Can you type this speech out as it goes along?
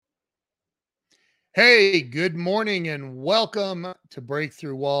Hey, good morning and welcome to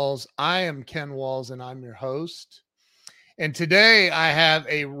Breakthrough Walls. I am Ken Walls and I'm your host. And today I have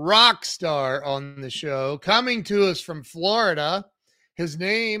a rock star on the show coming to us from Florida. His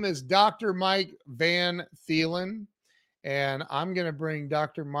name is Dr. Mike Van Thielen. And I'm going to bring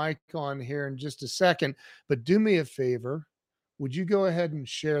Dr. Mike on here in just a second. But do me a favor. Would you go ahead and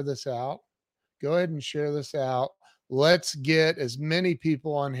share this out? Go ahead and share this out. Let's get as many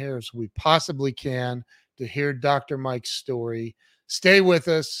people on here as we possibly can to hear Dr. Mike's story. Stay with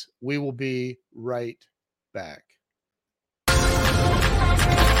us. We will be right back.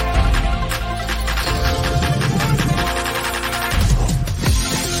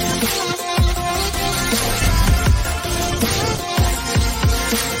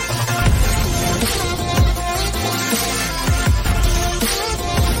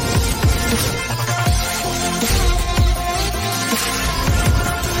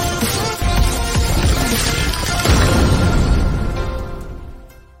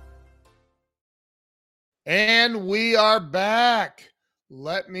 And we are back.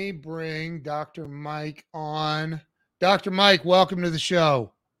 Let me bring Dr. Mike on. Dr. Mike, welcome to the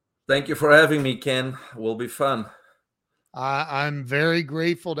show. Thank you for having me, Ken. Will be fun. I'm very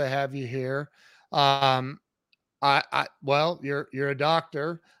grateful to have you here. Well, you're a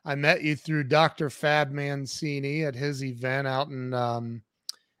doctor. I met you through Dr. Fab Mancini at his event out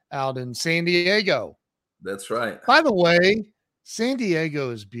in San Diego. That's right. By the way, San Diego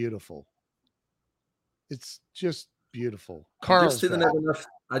is beautiful. It's just beautiful. I just didn't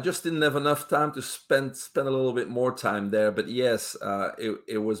have enough time to spend a little bit more time there. But yes,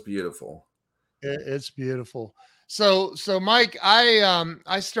 it was beautiful. It's beautiful. So Mike,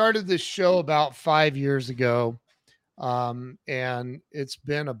 I started this show about 5 years ago. And it's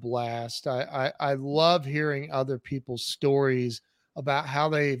been a blast. I love hearing other people's stories about how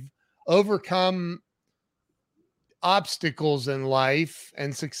they've overcome obstacles in life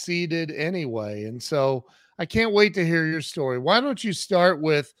and succeeded anyway. And so I can't wait to hear your story. Why don't you start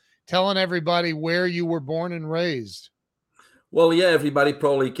with telling everybody where you were born and raised? Well, yeah, everybody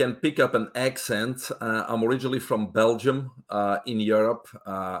probably can pick up an accent. I'm originally from Belgium in Europe.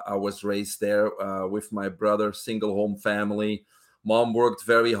 I was raised there with my brother, single home family. Mom worked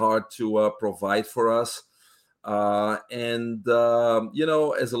very hard to provide for us. As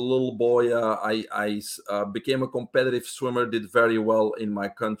a little boy, I became a competitive swimmer, did very well in my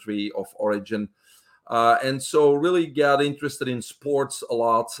country of origin. And so really got interested in sports a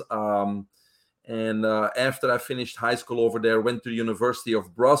lot. After I finished high school over there, went to the University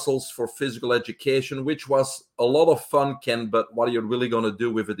of Brussels for physical education, which was a lot of fun, Ken, but what are you really going to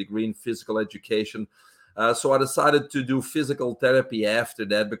do with a degree in physical education? So I decided to do physical therapy after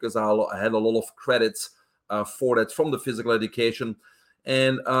that because I had a lot of credits for that from the physical education.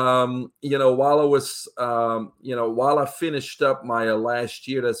 And, while I finished up my last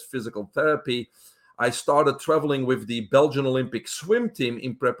year as physical therapy, I started traveling with the Belgian Olympic swim team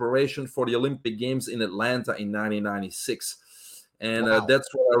in preparation for the Olympic Games in Atlanta in 1996. And Wow.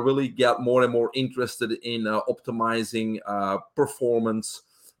 That's where I really got more and more interested in optimizing performance,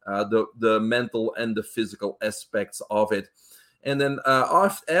 the mental and the physical aspects of it. And then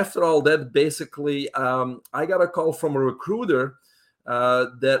after all that, basically, I got a call from a recruiter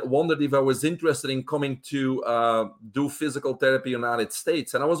that wondered if I was interested in coming to do physical therapy in the United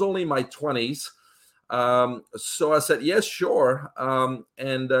States. And I was only in my 20s. So I said, yes, sure.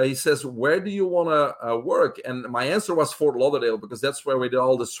 He says, where do you want to work? And my answer was Fort Lauderdale, because that's where we did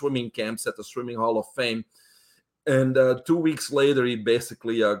all the swimming camps at the Swimming Hall of Fame. And 2 weeks later, he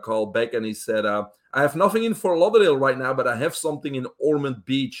basically called back and he said, I have nothing in Fort Lauderdale right now, but I have something in Ormond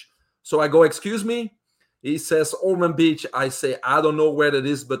Beach. So I go, excuse me? He says, Ormond Beach. I say, I don't know where that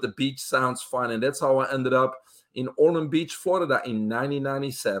is, but the beach sounds fine. And that's how I ended up in Ormond Beach, Florida in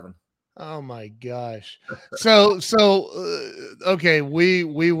 1997. Oh my gosh. Okay,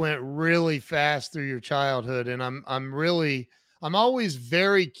 we went really fast through your childhood, and I'm always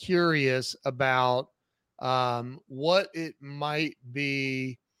very curious about what it might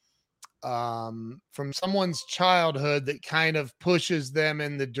be from someone's childhood that kind of pushes them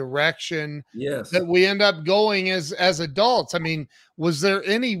in the direction that we end up going as adults. I mean, was there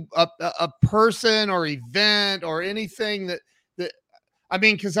any a person or event or anything that I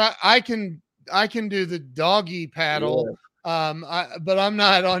mean, because I can do the doggy paddle, but I'm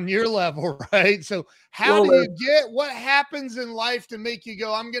not on your level, right? So how do you get what happens in life to make you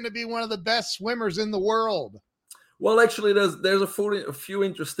go, I'm going to be one of the best swimmers in the world? Well, actually, there's a few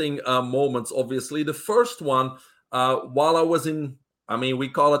interesting moments. Obviously, the first one, while I was we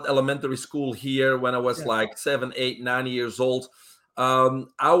call it elementary school here, when I was like 7, 8, 9 years old.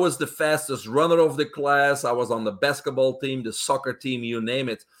 I was the fastest runner of the class. I was on the basketball team, the soccer team, you name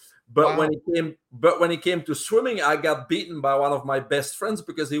it. Wow. But when it came to swimming, I got beaten by one of my best friends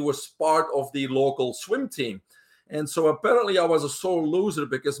because he was part of the local swim team. And so apparently I was a sore loser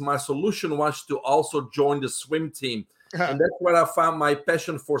because my solution was to also join the swim team. And that's where I found my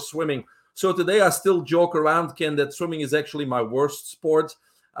passion for swimming. So today I still joke around, Ken, that swimming is actually my worst sport.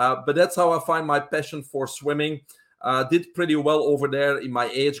 But that's how I find my passion for swimming. Did pretty well over there in my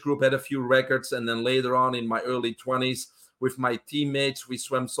age group, had a few records. And then later on in my early 20s, with my teammates, we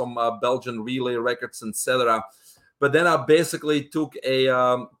swam some Belgian relay records, etc. But then I basically took a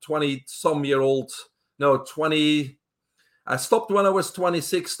 20-some-year-old, no, 20. I stopped when I was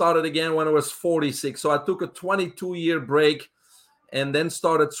 26, started again when I was 46. So I took a 22-year break and then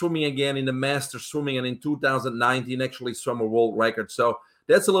started swimming again in the master swimming. And in 2019, actually swam a world record. So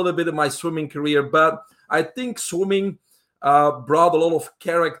that's a little bit of my swimming career. But I think swimming brought a lot of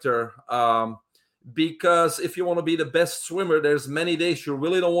character. Because if you want to be the best swimmer, there's many days you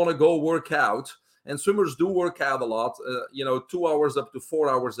really don't want to go work out. And swimmers do work out a lot, 2 hours up to 4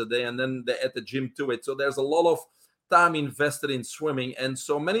 hours a day, and then they're at the gym to it. So there's a lot of time invested in swimming. And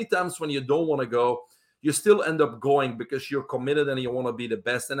so many times when you don't want to go, you still end up going because you're committed and you want to be the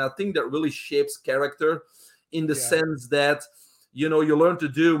best. And I think that really shapes character in the sense that, you learn to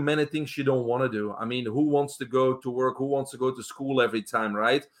do many things you don't want to do. I mean, who wants to go to work? Who wants to go to school every time,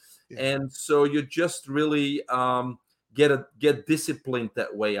 right? And so you just really get disciplined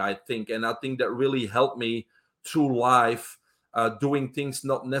that way, I think. And I think that really helped me through life, doing things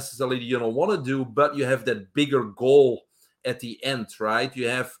not necessarily you don't want to do, but you have that bigger goal at the end, right? You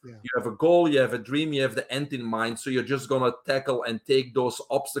have a goal, you have a dream, you have the end in mind. So you're just going to tackle and take those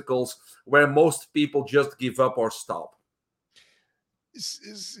obstacles where most people just give up or stop.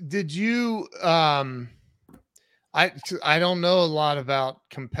 Did you I don't know a lot about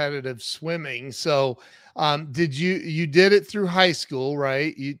competitive swimming. So did you did it through high school,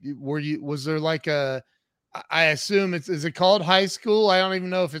 right? Was there like I assume is it called high school? I don't even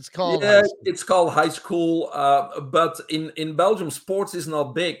know if it's called high Yeah, school. it's called high school, but in Belgium, sports is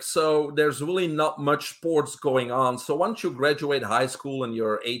not big, so there's really not much sports going on. So once you graduate high school and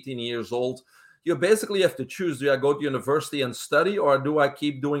you're 18 years old, you basically have to choose: do I go to university and study, or do I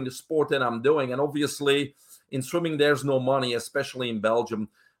keep doing the sport that I'm doing? And obviously, in swimming, there's no money, especially in Belgium.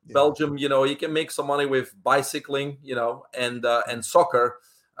 Belgium, you can make some money with bicycling, and soccer.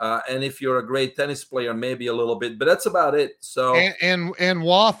 And if you're a great tennis player, maybe a little bit, but that's about it. So, and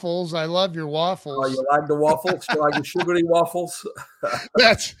waffles. I love your waffles. you like the waffles? You like the sugary waffles?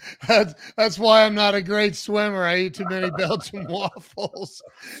 that's, that's why I'm not a great swimmer. I eat too many Belgian waffles.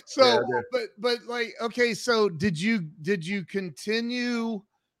 So, but like, okay. So did you continue?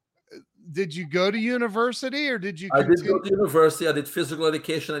 Did you go to university or did you? I did go to university. I did physical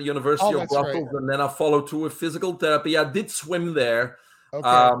education at University of Brussels, and then I followed through with physical therapy. I did swim there.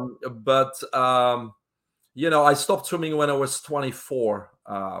 Okay. But I stopped swimming when I was 24.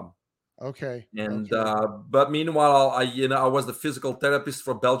 Okay. And but meanwhile, I was the physical therapist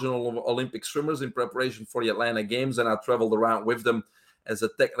for Belgian Olympic swimmers in preparation for the Atlanta Games, and I traveled around with them as a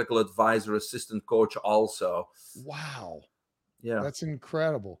technical advisor, assistant coach, also. Wow. Yeah, that's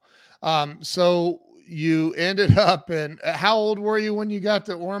incredible. So you ended up in. How old were you when you got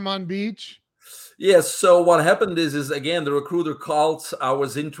to Ormond Beach? Yes. So what happened is again, the recruiter called. I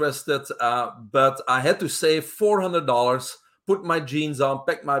was interested, but I had to save $400, put my jeans on,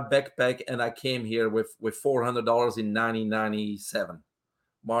 pack my backpack, and I came here with $400 in 1997,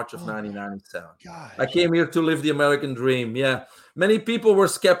 March of 1997. I came here to live the American dream. Yeah, many people were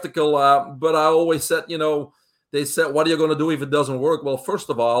skeptical, but I always said, they said, "What are you going to do if it doesn't work?" Well, first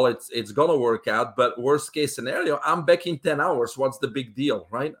of all, it's going to work out. But worst case scenario, I'm back in 10 hours. What's the big deal,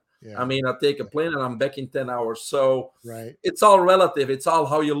 right? I mean, I take a plane and I'm back in 10 hours. So it's all relative. It's all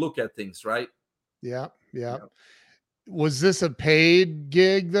how you look at things, right? Yeah. Was this a paid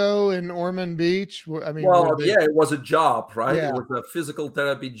gig though in Ormond Beach? I mean, it was a job, right? It was a physical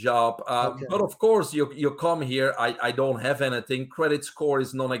therapy job. But of course, you come here. I don't have anything. Credit score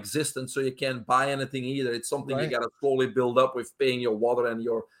is non-existent, so you can't buy anything either. It's something you got to slowly build up with paying your water and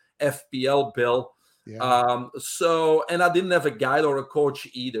your FPL bill. And I didn't have a guide or a coach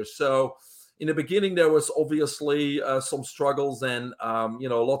either. So in the beginning, there was obviously some struggles and,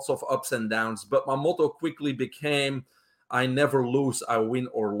 lots of ups and downs. But my motto quickly became, I never lose, I win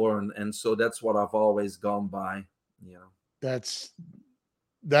or learn. And so that's what I've always gone by. That's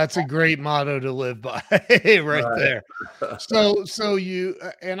a great motto to live by right there. So you,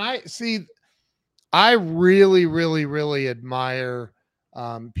 and I see, I really, really, really admire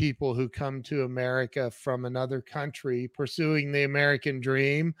people who come to America from another country pursuing the American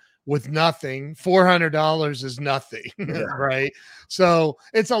dream with nothing. $400 is nothing, Yeah, right? So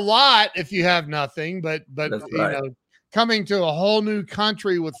it's a lot if you have nothing, but that's you right. know, coming to a whole new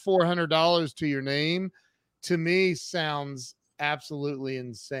country with $400 to your name, to me sounds absolutely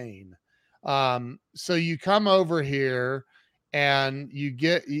insane. So you come over here and you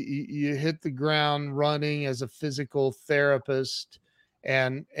hit the ground running as a physical therapist,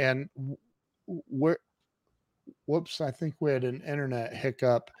 and where whoops, I think we had an internet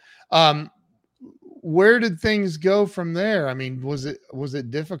hiccup. um where did things go from there? I mean, was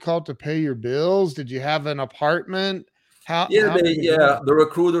it difficult to pay your bills? Did you have an apartment? How did it go? The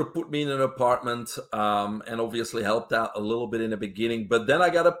recruiter put me in an apartment, and obviously helped out a little bit in the beginning. But then I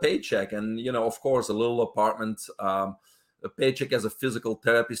got a paycheck, and of course, a little apartment, a paycheck as a physical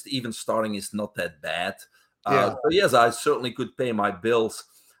therapist, even starting, is not that bad. Yeah. So yes, I certainly could pay my bills.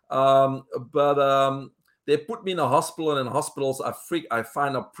 But they put me in a hospital, and in hospitals, I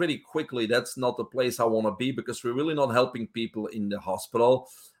find out pretty quickly that's not the place I want to be, because we're really not helping people in the hospital.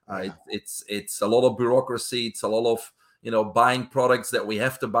 Yeah. It's a lot of bureaucracy. It's a lot of buying products that we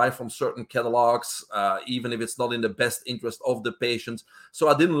have to buy from certain catalogs, even if it's not in the best interest of the patients. So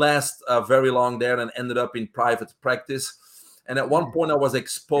I didn't last very long there, and ended up in private practice. And at one point, I was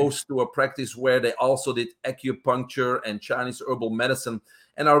exposed to a practice where they also did acupuncture and Chinese herbal medicine.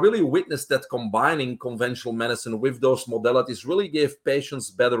 And I really witnessed that combining conventional medicine with those modalities really gave patients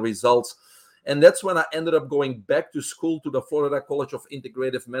better results. And that's when I ended up going back to school to the Florida College of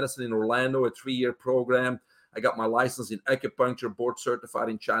Integrative Medicine in Orlando, a 3-year program. I got my license in acupuncture, board certified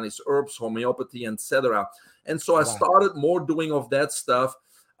in Chinese herbs, homeopathy, etc. And so I Wow. started more doing of that stuff.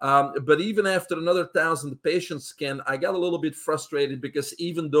 But even after another 1,000 patient scan, I got a little bit frustrated, because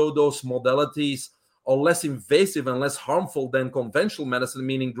even though those modalities are less invasive and less harmful than conventional medicine,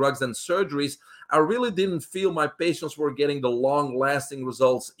 meaning drugs and surgeries, I really didn't feel my patients were getting the long-lasting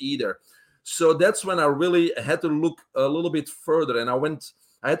results either. So that's when I really had to look a little bit further, and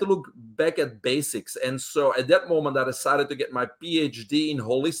I had to look back at basics. And so at that moment, I decided to get my PhD in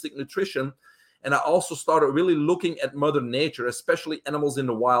holistic nutrition. And I also started really looking at Mother Nature, especially animals in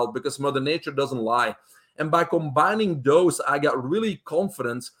the wild, because Mother Nature doesn't lie. And by combining those, I got really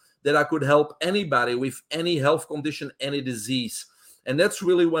confident that I could help anybody with any health condition, any disease. And that's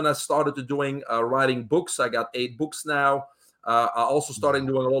really when I started to doing writing books. I got 8 books now. I also started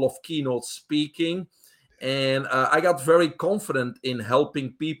Wow. doing a lot of keynote speaking. And I got very confident in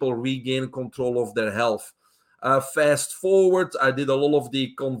helping people regain control of their health. Fast forward, I did a lot of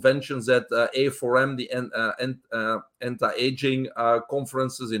the conventions at A4M, the anti-aging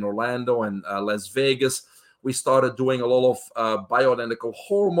conferences in Orlando and Las Vegas. We started doing a lot of bioidentical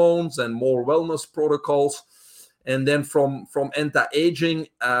hormones and more wellness protocols. And then from anti-aging,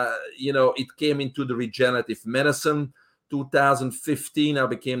 it came into the regenerative medicine. 2015, I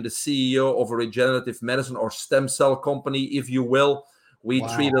became the CEO of a regenerative medicine or stem cell company, if you will. We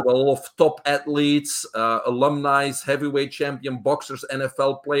Wow. treated a lot of top athletes, alumni, heavyweight champion boxers,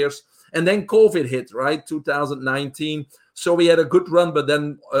 NFL players. And then COVID hit, right? 2019. So we had a good run, but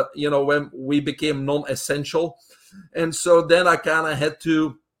then, when we became non-essential. And so then I kind of had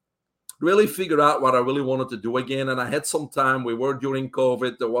to really figure out what I really wanted to do again. And I had some time. We were during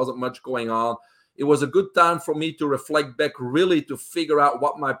COVID. There wasn't much going on. It was a good time for me to reflect back, really to figure out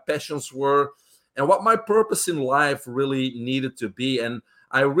what my passions were and what my purpose in life really needed to be. And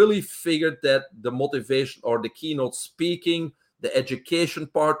I really figured that the motivation or the keynote speaking, the education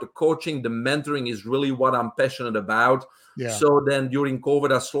part, the coaching, the mentoring is really what I'm passionate about. Yeah. So then during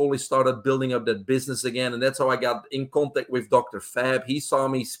COVID, I slowly started building up that business again. And that's how I got in contact with Dr. Fab. He saw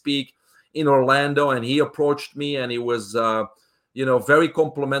me speak in Orlando, and he approached me, and he was very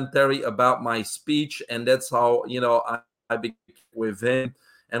complimentary about my speech. And that's how I became with him.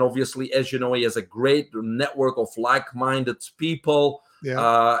 And obviously, as you know, he has a great network of like-minded people,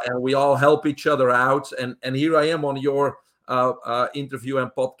 Yeah. and we all help each other out. And here I am on your interview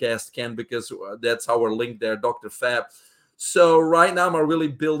and podcast, Ken, because that's our link there, Dr. Fab. So right now, I'm really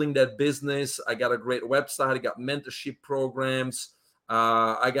building that business. I got a great website. I got mentorship programs.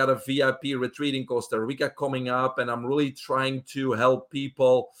 I got a VIP retreat in Costa Rica coming up, and I'm really trying to help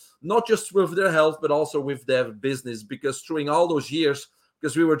people, not just with their health, but also with their business. Because during all those years,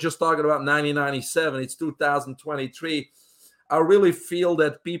 because we were just talking about 1997, it's 2023, I really feel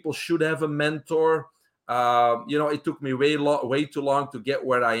that people should have a mentor. It took me way too long to get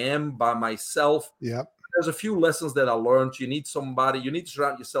where I am by myself. Yep. There's a few lessons that I learned. You need to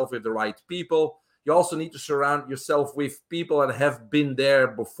surround yourself with the right people. You also need to surround yourself with people that have been there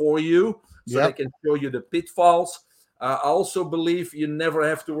before you, so they Yep. can show you the pitfalls. I also believe you never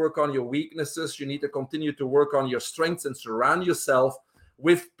have to work on your weaknesses. You need to continue to work on your strengths and surround yourself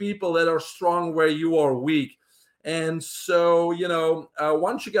with people that are strong where you are weak. And so,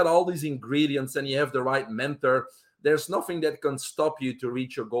 once you get all these ingredients and you have the right mentor, there's nothing that can stop you to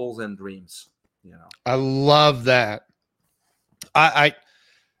reach your goals and dreams. I love that. I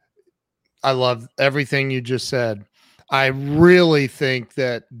I love everything you just said. I really think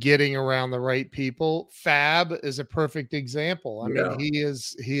that getting around the right people, Fab is a perfect example. I mean, Yeah.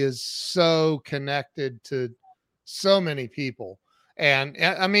 he is so connected to so many people. And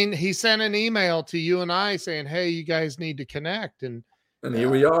I mean, he sent an email to you and I saying, "Hey, you guys need to connect." And And here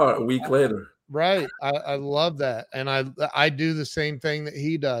uh, we are a week later. right, I love that, and I do the same thing that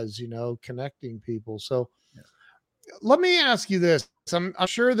he does. Connecting people. So let me ask you this. I'm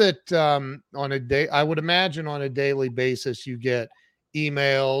sure that on a day, I would imagine on a daily basis, you get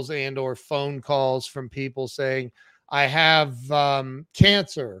emails and or phone calls from people saying, I have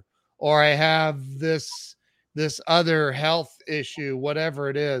cancer, or I have this other health issue, whatever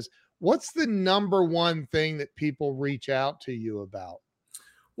it is. What's the number one thing that people reach out to you about?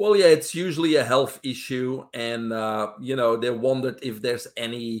 Well, yeah, it's usually a health issue, and they wondered if there's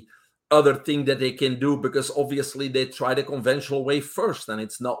any other thing that they can do, because obviously they try the conventional way first and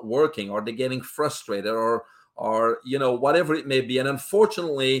it's not working, or they're getting frustrated, or whatever it may be. And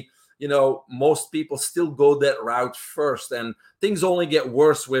unfortunately, most people still go that route first, and things only get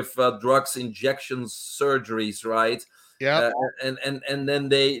worse with drugs, injections, surgeries, right? Yep. Uh, and then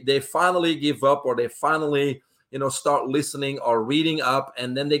they finally give up, or they finally start listening or reading up,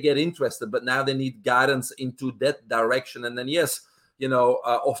 and then they get interested, but now they need guidance into that direction. And then yes,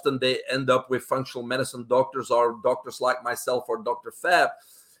 often they end up with functional medicine doctors, or doctors like myself or Dr. Fab.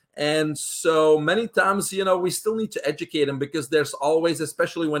 And so many times, we still need to educate them, because there's always,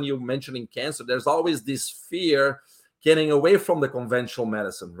 especially when you're mentioning cancer, there's always this fear getting away from the conventional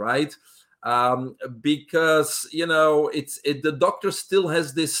medicine, right? Because the doctor still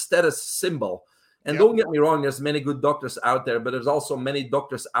has this status symbol. And Yep. don't get me wrong, there's many good doctors out there, but there's also many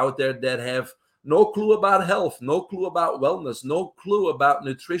doctors out there that have no clue about health, no clue about wellness, no clue about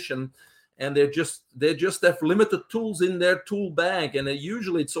nutrition, and they just have limited tools in their tool bag, and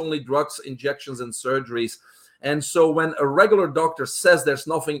usually it's only drugs, injections, and surgeries. And so when a regular doctor says there's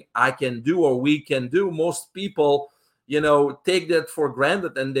nothing I can do or we can do, most people take that for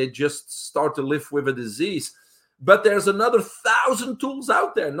granted, and they just start to live with a disease. But there's another 1,000 tools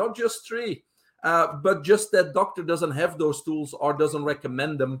out there, not just 3. But just that doctor doesn't have those tools or doesn't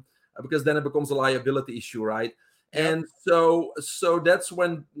recommend them, because then it becomes a liability issue, right? Yep. And so that's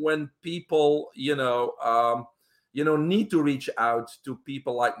when people need to reach out to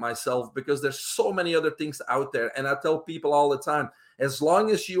people like myself, because there's so many other things out there. And I tell people all the time, as long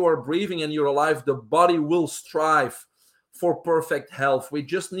as you are breathing and you're alive, the body will strive for perfect health. We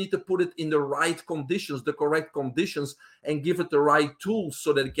just need to put it in the right conditions, the correct conditions, and give it the right tools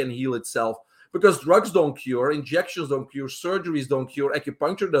so that it can heal itself. Because drugs don't cure, injections don't cure, surgeries don't cure,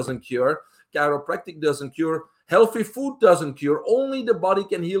 acupuncture doesn't cure, chiropractic doesn't cure, healthy food doesn't cure. Only the body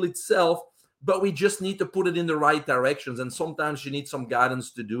can heal itself, but we just need to put it in the right directions. And sometimes you need some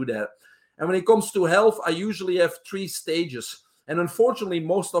guidance to do that. And when it comes to health, I usually have 3 stages. And unfortunately,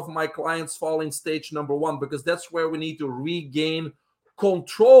 most of my clients fall in stage number 1, because that's where we need to regain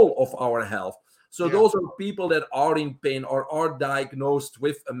control of our health. So Yeah. those are people that are in pain or are diagnosed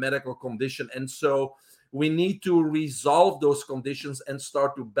with a medical condition. And so we need to resolve those conditions and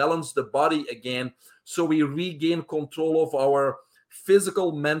start to balance the body again, so we regain control of our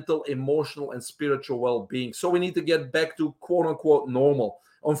physical, mental, emotional, and spiritual well-being. So we need to get back to quote unquote normal.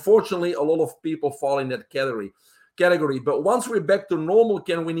 Unfortunately, a lot of people fall in that category. But once we're back to normal,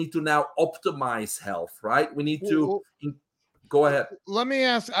 we need to now optimize health, right? We need to go ahead. Let me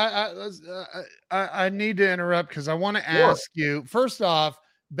ask. I need to interrupt because I want to Sure. ask you. First off,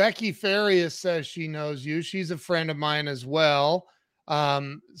 Becky Farias says she knows you. She's a friend of mine as well.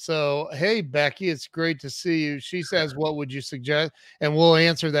 So hey, Becky, it's great to see you. She says, "What would you suggest?" And we'll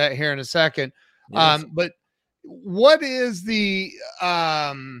answer that here in a second. Yes. But what is the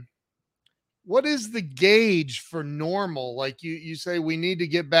what is the gauge for normal? Like you say, we need to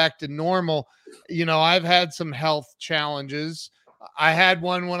get back to normal. I've had some health challenges. I had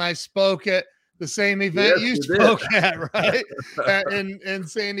one when I spoke at the same event Yes, you you did. spoke at, right? In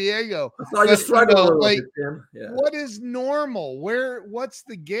San Diego. I saw you But struggle a little like, bit, Tim. Yeah. what is normal? What's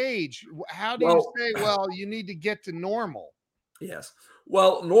the gauge? How do you Well, say, well, you need to get to normal? yes.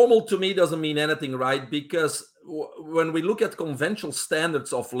 Well, normal to me doesn't mean anything, right? Because when we look at conventional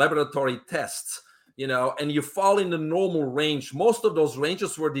standards of laboratory tests, and you fall in the normal range, most of those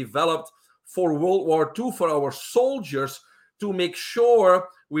ranges were developed for World War II for our soldiers to make sure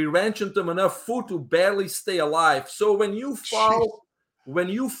we ration them enough food to barely stay alive. So when you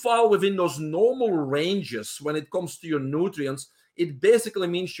fall within those normal ranges when it comes to your nutrients, it basically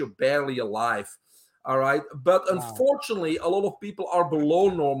means you're barely alive. All right. But unfortunately, a lot of people are below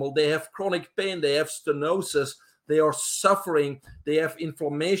normal. They have chronic pain, they have stenosis, they are suffering, they have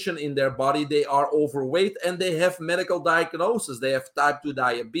inflammation in their body, they are overweight, and they have medical diagnosis. They have type 2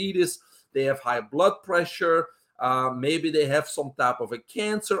 diabetes, they have high blood pressure, maybe they have some type of a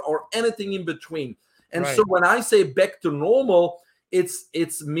cancer or anything in between. And so when I say back to normal,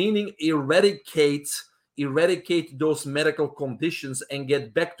 it's meaning eradicate those medical conditions and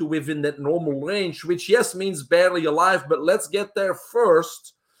get back to within that normal range, which yes means barely alive, but let's get there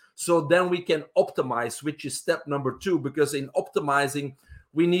first, so then we can optimize, which is step number 2. Because in optimizing,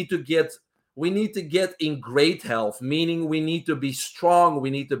 we need to get in great health, meaning we need to be strong,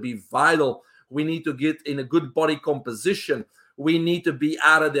 we need to be vital, we need to get in a good body composition, we need to be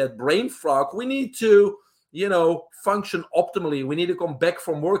out of that brain fog, we need to function optimally, we need to come back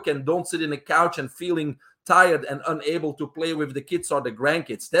from work and don't sit in a couch and feeling tired and unable to play with the kids or the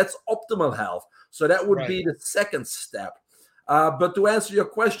grandkids. That's optimal health. So that would be the second step. But to answer your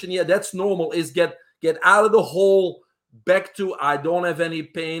question, yeah, that's normal, is get out of the hole, back to I don't have any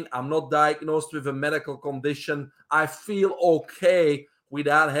pain, I'm not diagnosed with a medical condition, I feel okay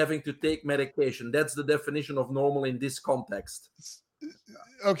without having to take medication. That's the definition of normal in this context.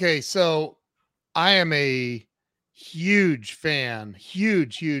 Okay, so I am a huge fan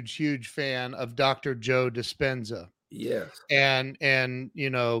of Dr. Joe Dispenza. Yes. And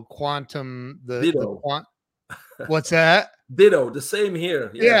quantum, Ditto. What's that? Ditto, the same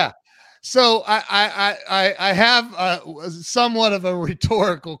here. Yeah. So I have somewhat of a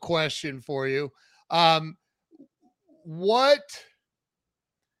rhetorical question for you. What,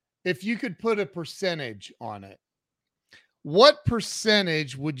 if you could put a percentage on it, what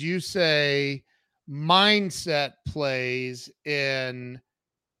percentage would you say mindset plays in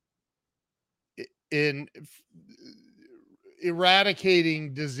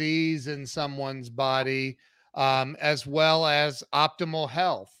eradicating disease in someone's body, as well as optimal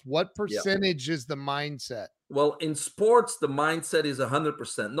health? What percentage is the mindset? Well, in sports, the mindset is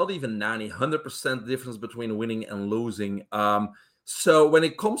 100%, not even 100% difference between winning and losing. So when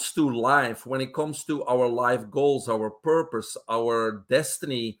it comes to life, when it comes to our life goals, our purpose, our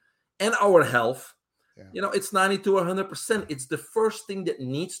destiny, and our health, it's 90 to 100%. It's the first thing that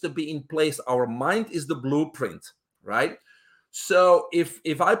needs to be in place. Our mind is the blueprint, right? So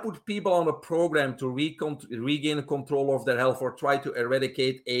if I put people on a program to regain control of their health or try to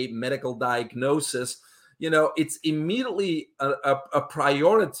eradicate a medical diagnosis, it's immediately a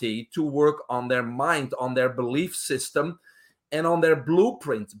priority to work on their mind, on their belief system, and on their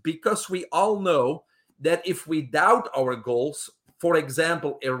blueprint, because we all know that if we doubt our goals, for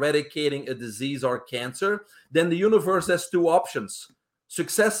example, eradicating a disease or cancer, then the universe has two options: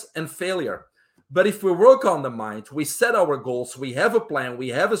 success and failure. But if we work on the mind, we set our goals, we have a plan, we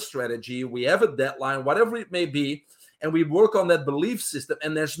have a strategy, we have a deadline, whatever it may be, and we work on that belief system,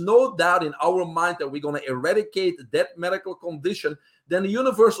 and there's no doubt in our mind that we're going to eradicate that medical condition, then the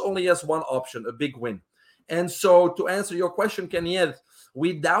universe only has one option: a big win. And so to answer your question, Kenny,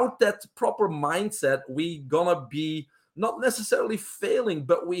 without that proper mindset, we're going to be not necessarily failing,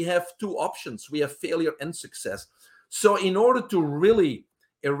 but we have two options. We have failure and success. So in order to really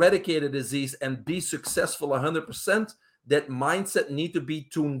eradicate a disease and be successful 100%, that mindset need to be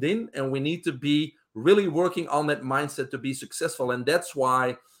tuned in, and we need to be really working on that mindset to be successful. And that's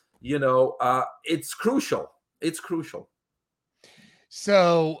why, it's crucial. It's crucial.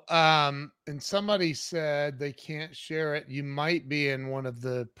 So, and somebody said they can't share it. You might be in one of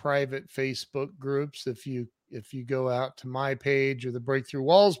the private Facebook groups. If you go out to my page or the Breakthrough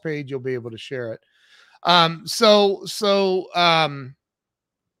Walls page, you'll be able to share it.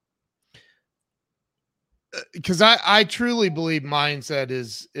 Because I truly believe mindset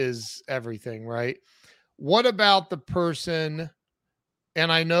is everything, right? What about the person,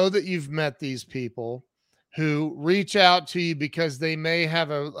 and I know that you've met these people who reach out to you because they may have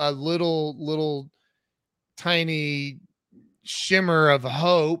a little tiny shimmer of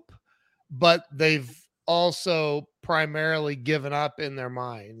hope, but they've also primarily given up in their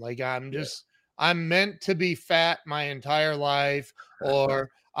mind. Like, I'm meant to be fat my entire life, or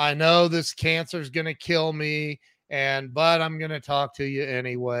I know this cancer is going to kill me, but I'm going to talk to you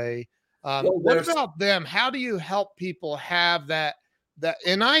anyway. What about them? How do you help people have that?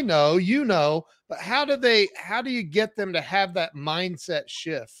 And I know, but how do you get them to have that mindset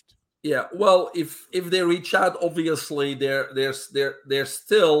shift? Yeah, well, if they reach out, obviously they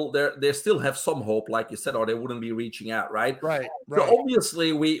still have some hope, like you said, or they wouldn't be reaching out, right? Right, So right.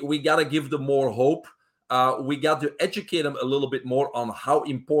 obviously we got to give them more hope. We got to educate them a little bit more on how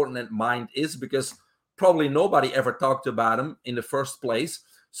important that mind is, because probably nobody ever talked about them in the first place.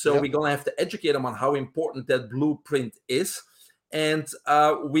 So Yep. we're gonna have to educate them on how important that blueprint is. And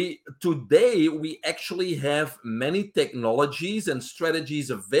we today we actually have many technologies and strategies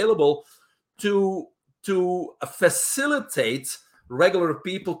available to facilitate regular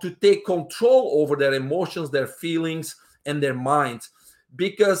people to take control over their emotions, their feelings, and their mind.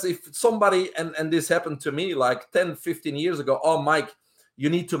 Because if somebody, and this happened to me like 10, 15 years ago, oh, Mike, you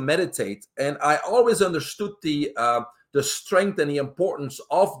need to meditate. And I always understood the strength and the importance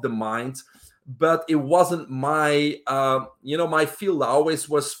of the mind, but it wasn't my my field. I always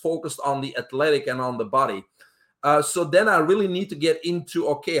was focused on the athletic and on the body. So then I really need to get into,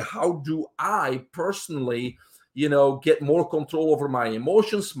 okay, how do I personally get more control over my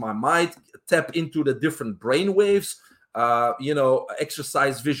emotions, my mind, tap into the different brain waves,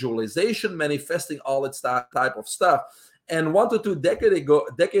 exercise visualization, manifesting, all that type of stuff. And 1 to 2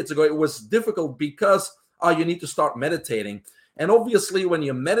 decades ago, it was difficult because you need to start meditating. And obviously, when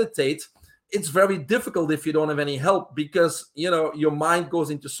you meditate, it's very difficult if you don't have any help, because your mind goes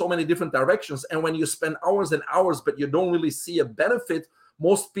into so many different directions. And when you spend hours and hours but you don't really see a benefit,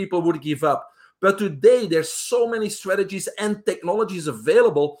 most people would give up. But today there's so many strategies and technologies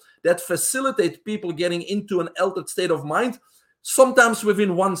available that facilitate people getting into an altered state of mind, sometimes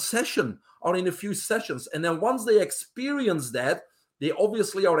within one session or in a few sessions. And then once they experience that, they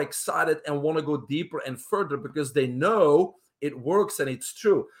obviously are excited and want to go deeper and further, because they know it works and it's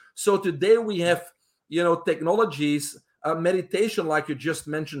true. So today we have, technologies, meditation, like you just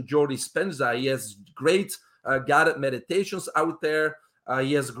mentioned, Jordi Spenza. He has great guided meditations out there.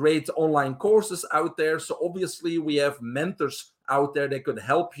 He has great online courses out there. So obviously we have mentors out there that could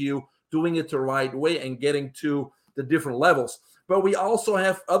help you doing it the right way and getting to the different levels. But we also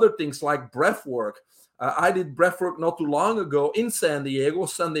have other things like breath work. I did breath work not too long ago in San Diego,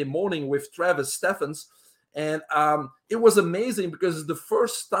 Sunday morning, with Travis Steffens. And it was amazing, because it's the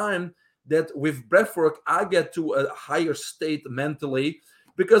first time that with breathwork I get to a higher state mentally,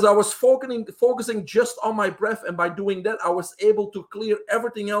 because I was focusing just on my breath. And by doing that, I was able to clear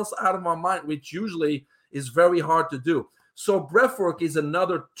everything else out of my mind, which usually is very hard to do. So breathwork is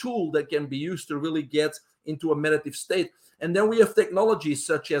another tool that can be used to really get into a meditative state. And then we have technologies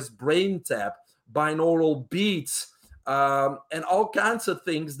such as brain tap, binaural beats, and all kinds of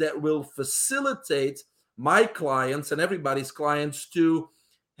things that will facilitate my clients and everybody's clients to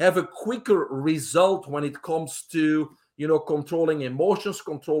have a quicker result when it comes to controlling emotions,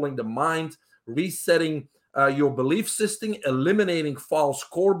 controlling the mind, resetting your belief system, eliminating false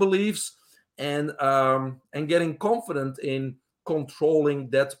core beliefs, and getting confident in controlling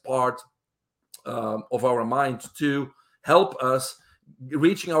that part of our mind to help us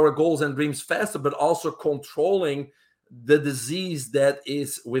reaching our goals and dreams faster, but also controlling the disease that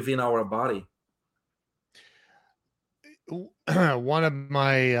is within our body. One of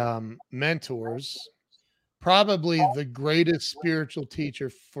my mentors, probably the greatest spiritual teacher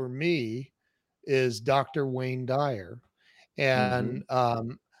for me, is Dr. Wayne Dyer. And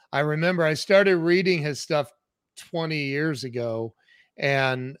Mm-hmm. I remember I started reading his stuff 20 years ago.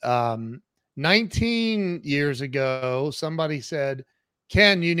 And 19 years ago, somebody said,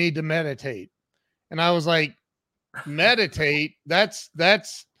 Ken, you need to meditate. And I was like, meditate? That's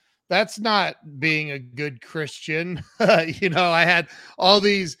not being a good Christian. I had all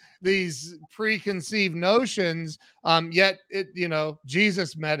these preconceived notions. Yet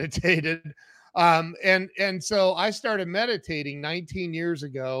Jesus meditated. And so I started meditating 19 years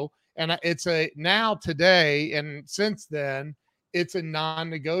ago, and it's a now today, and since then, it's a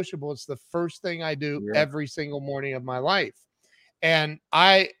non-negotiable. It's the first thing I do Yeah. every single morning of my life. And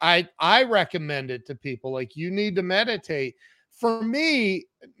I recommend it to people, like, you need to meditate. For me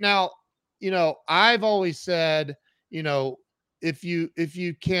now, I've always said, if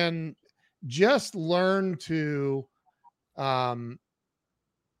you can just learn to um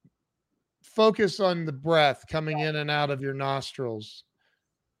focus on the breath coming in and out of your nostrils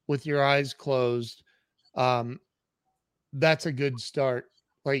with your eyes closed, um that's a good start.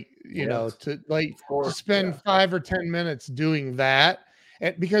 Like, Yes, to of course. spend Yeah. 5 or 10 minutes doing that.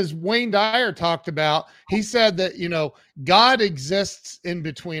 And because Wayne Dyer talked about, he said that, God exists in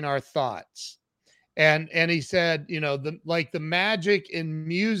between our thoughts. And he said, the magic in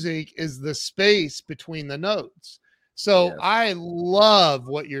music is the space between the notes. So Yes. I love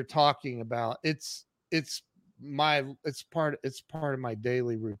what you're talking about. It's it's part of my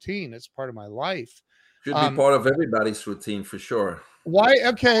daily routine. It's part of my life. Should be part of everybody's routine for sure. Why?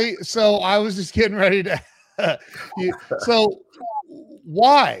 Okay, so I was just getting ready to. So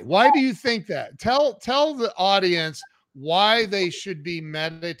why do you think that? Tell the audience why they should be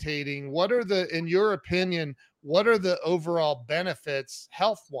meditating. What are in your opinion, what are the overall benefits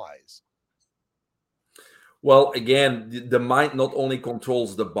health wise? Well, again, the mind not only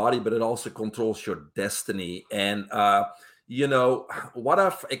controls the body, but it also controls your destiny. And what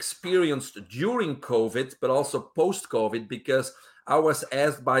I've experienced during COVID, but also post COVID, because I was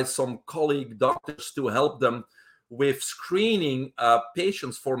asked by some colleague doctors to help them with screening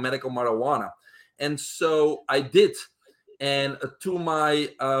patients for medical marijuana. And so I did. And to my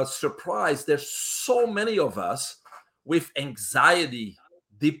surprise, there's so many of us with anxiety,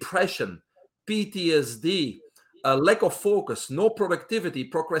 depression, PTSD, a lack of focus, no productivity,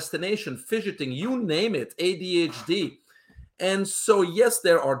 procrastination, fidgeting, you name it, ADHD. And so, yes,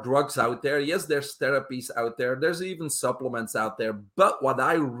 there are drugs out there. Yes, there's therapies out there. There's even supplements out there. But what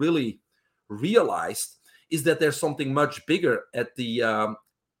I really realized is that there's something much bigger at the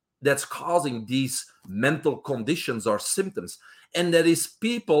that's causing these mental conditions or symptoms. And that is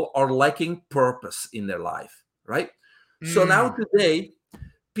people are lacking purpose in their life, right? So now today,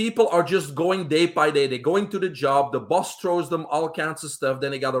 people are just going day by day. They're going to the job. The boss throws them all kinds of stuff. Then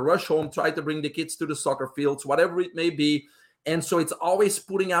they got to rush home, try to bring the kids to the soccer fields, whatever it may be. And so it's always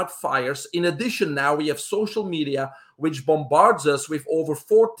putting out fires. In addition, now we have social media, which bombards us with over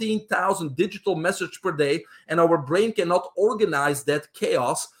 14,000 digital messages per day. And our brain cannot organize that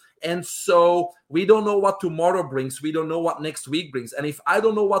chaos. And so we don't know what tomorrow brings. We don't know what next week brings. And if I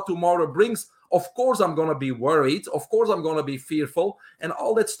don't know what tomorrow brings, of course, I'm going to be worried. Of course, I'm going to be fearful and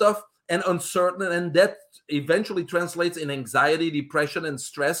all that stuff and uncertain. And that eventually translates in anxiety, depression, and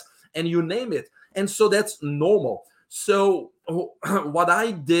stress, and you name it. And so that's normal. So what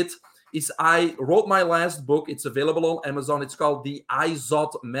I did is I wrote my last book. It's available on Amazon. It's called The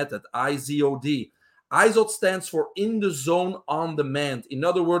IZOD Method, IZOD. IZOD stands for in the zone, on demand. In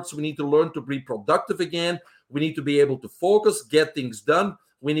other words, we need to learn to be productive again. We need to be able to focus, get things done.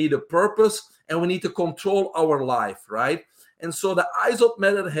 We need a purpose, and we need to control our life, right? And so the IZOD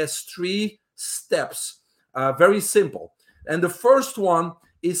method has 3 steps, very simple. And the first one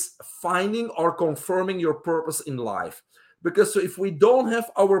is finding or confirming your purpose in life. Because so if we don't have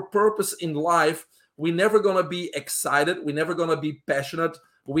our purpose in life, we're never going to be excited. We're never going to be passionate.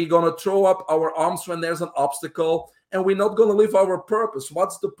 We're going to throw up our arms when there's an obstacle, and we're not going to live our purpose.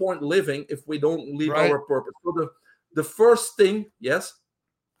 What's the point living if we don't live our purpose? So the first thing, yes?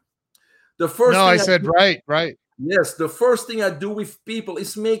 The first no, thing I said, right. Yes, the first thing I do with people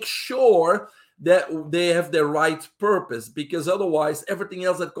is make sure that they have the right purpose, because otherwise everything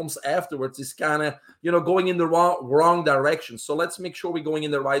else that comes afterwards is kind of, going in the wrong direction. So let's make sure we're going in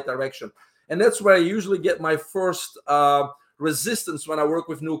the right direction. And that's where I usually get my first resistance when I work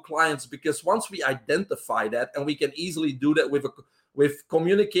with new clients, because once we identify that, and we can easily do that with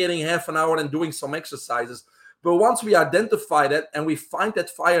communicating half an hour and doing some exercises. But once we identify that and we find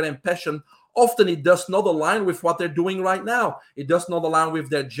that fire and passion, often it does not align with what they're doing right now. It does not align with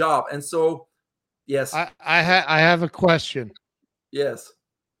their job. And so, yes. I have a question. Yes.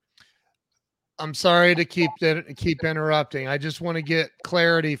 I'm sorry to keep interrupting. I just want to get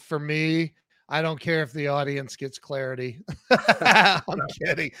clarity for me. I don't care if the audience gets clarity. I'm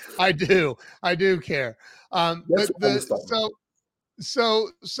kidding. I do care.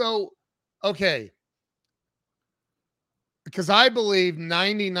 Okay. Because I believe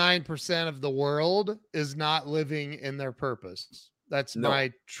 99% of the world is not living in their purpose. That's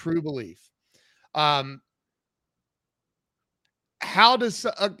my true belief. How does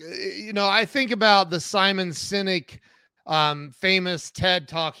I think about the Simon Sinek famous TED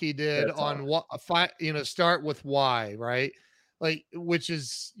talk he did on what start with why, right? Like, which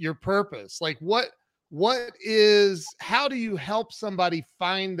is your purpose. Like, how do you help somebody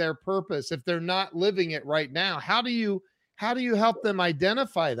find their purpose if they're not living it right now? How do you help them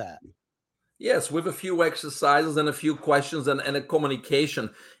identify that? Yes, with a few exercises and a few questions and a communication,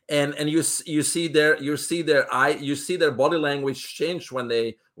 and you see their body language change when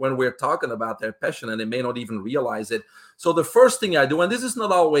we're talking about their passion, and they may not even realize it. So the first thing I do, and this is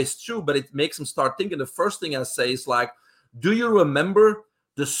not always true, but it makes them start thinking. The first thing I say is like, do you remember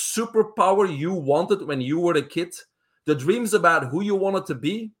the superpower you wanted when you were a kid? The dreams about who you wanted to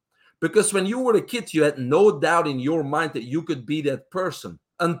be? Because when you were a kid, you had no doubt in your mind that you could be that person,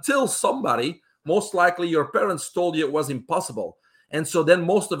 until somebody, most likely your parents, told you it was impossible. And so then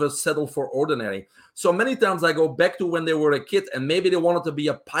most of us settle for ordinary. So many times I go back to when they were a kid and maybe they wanted to be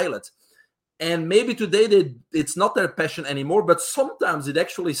a pilot. And maybe today it's not their passion anymore, but sometimes it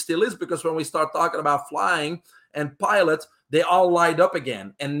actually still is, because when we start talking about flying and pilots, they all light up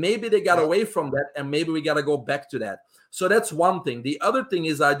again. And maybe they got away from that, and maybe we got to go back to that. So that's one thing. The other thing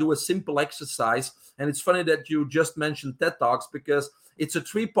is I do a simple exercise, and it's funny that you just mentioned TED Talks, because it's a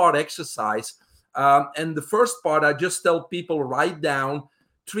 3-part exercise. And the first part, I just tell people, write down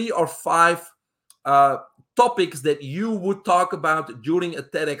 3 or 5 topics that you would talk about during a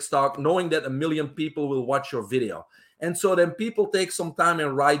TEDx talk, knowing that 1 million people will watch your video. And so then people take some time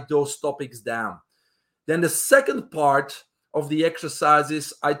and write those topics down. Then the second part of the exercise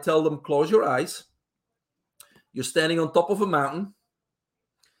is I tell them, close your eyes. You're standing on top of a mountain,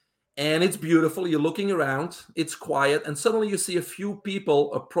 and it's beautiful. You're looking around, it's quiet, and suddenly you see a few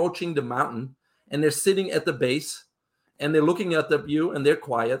people approaching the mountain, and they're sitting at the base, and they're looking at the view, and they're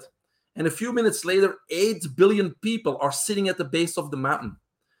quiet. And a few minutes later, 8 billion people are sitting at the base of the mountain,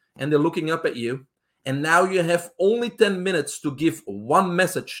 and they're looking up at you. And now you have only 10 minutes to give one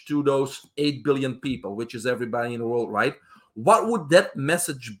message to those 8 billion people, which is everybody in the world, right? What would that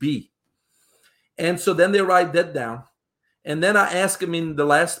message be? And so then they write that down. And then I ask them in the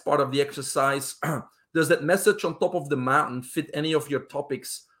last part of the exercise, does that message on top of the mountain fit any of your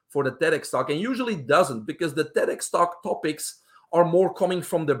topics for the TEDx talk? And usually it doesn't, because the TEDx talk topics are more coming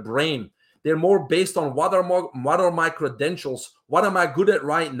from the brain. They're more based on what are my credentials? What am I good at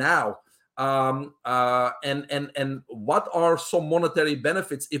right now? And what are some monetary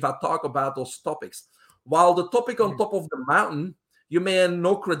benefits if I talk about those topics? While the topic on top of the mountain, you may have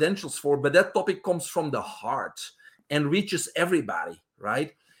no credentials for, but that topic comes from the heart and reaches everybody,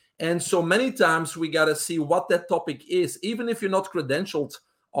 right? And so many times we got to see what that topic is, even if you're not credentialed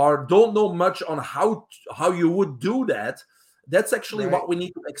or don't know much on how you would do that. That's actually what we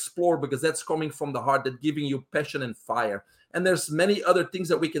need to explore, because that's coming from the heart, that giving you passion and fire. And there's many other things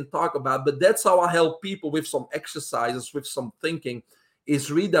that we can talk about, but that's how I help people with some exercises, with some thinking,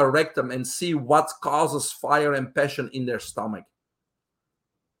 is redirect them and see what causes fire and passion in their stomach.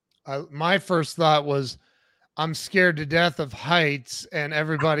 My first thought was, I'm scared to death of heights, and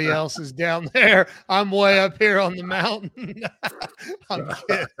everybody else is down there. I'm way up here on the mountain. I'm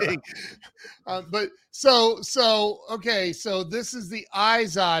kidding. But okay. So this is the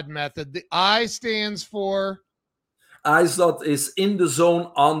IZOD method. The I stands for? IZOD is in the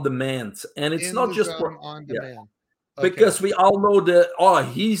zone on demand. And it's not just for on demand. Yeah. Okay. Because we all know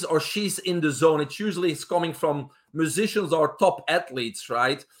he's or she's in the zone. It's usually coming from musicians or top athletes,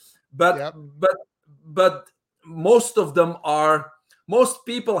 right? But most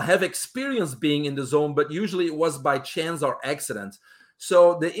people have experience being in the zone, but usually it was by chance or accident.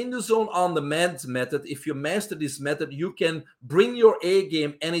 So the in the zone on demand method, if you master this method, you can bring your A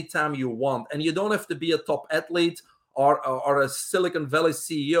game anytime you want. And you don't have to be a top athlete or a Silicon Valley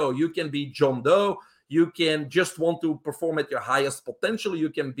CEO. You can be John Doe. You can just want to perform at your highest potential. You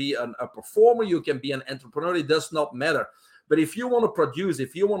can be a performer. You can be an entrepreneur. It does not matter. But if you want to produce,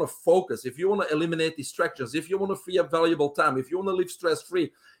 if you want to focus, if you want to eliminate distractions, if you want to free up valuable time, if you want to live stress-free,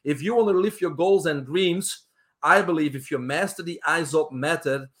 if you want to live your goals and dreams, I believe if you master the IZOD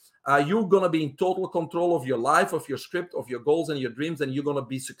method, you're going to be in total control of your life, of your script, of your goals and your dreams, and you're going to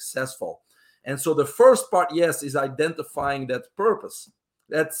be successful. And so the first part, yes, is identifying that purpose.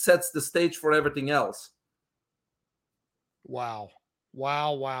 That sets the stage for everything else. Wow.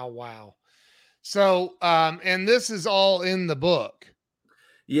 So, and this is all in the book.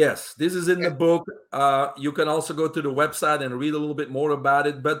 Yes, this is in the book. You can also go to the website and read a little bit more about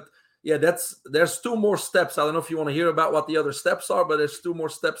it. But yeah, there's 2 more steps. I don't know if you want to hear about what the other steps are, but there's 2 more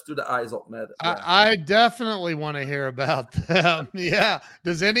steps to the IZOD method. Yeah. I definitely want to hear about them. Yeah.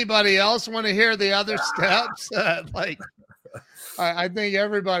 Does anybody else want to hear the other steps? I think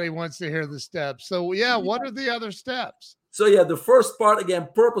everybody wants to hear the steps. So yeah, what are the other steps? So yeah, the first part, again,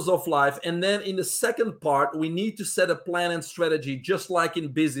 purpose of life. And then in the second part, we need to set a plan and strategy, just like in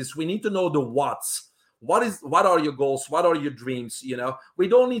business. We need to know the what's. What are your goals? What are your dreams? We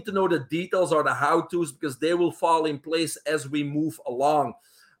don't need to know the details or the how-tos, because they will fall in place as we move along.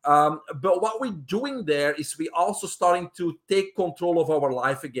 But what we're doing there is we also starting to take control of our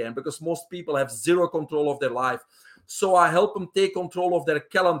life again, because most people have zero control of their life. So I help them take control of their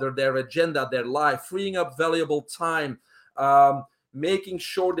calendar, their agenda, their life, freeing up valuable time, making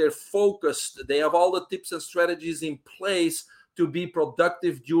sure they're focused. They have all the tips and strategies in place to be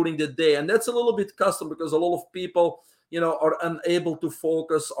productive during the day. And that's a little bit custom, because a lot of people, are unable to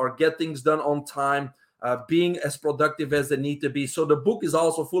focus or get things done on time, being as productive as they need to be. So the book is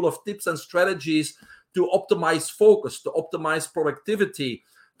also full of tips and strategies to optimize focus, to optimize productivity,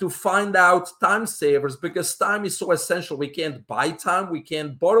 to find out time savers, because time is so essential. We can't buy time, we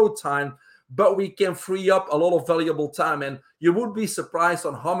can't borrow time, but we can free up a lot of valuable time. And you would be surprised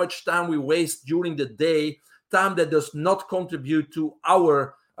on how much time we waste during the day, time that does not contribute to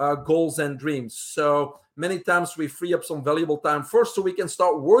our goals and dreams. So many times we free up some valuable time first so we can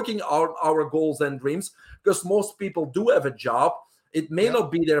start working out our goals and dreams, because most people do have a job. It may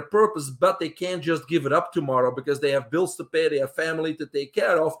not be their purpose, but they can't just give it up tomorrow because they have bills to pay, they have family to take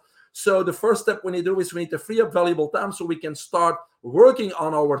care of. So the first step we need to do is we need to free up valuable time so we can start working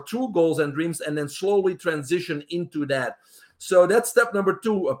on our true goals and dreams, and then slowly transition into that. So that's step number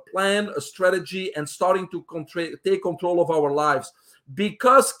 2, a plan, a strategy, and starting to take control of our lives.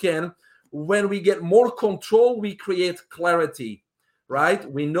 Because, Ken, when we get more control, we create clarity, right?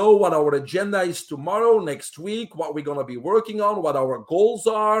 We know what our agenda is tomorrow, next week, what we're going to be working on, what our goals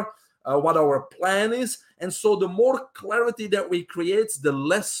are, what our plan is. And so the more clarity that we create, the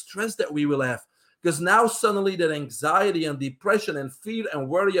less stress that we will have. Because now suddenly that anxiety and depression and fear and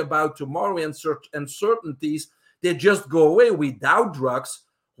worry about tomorrow and uncertainties, they just go away without drugs,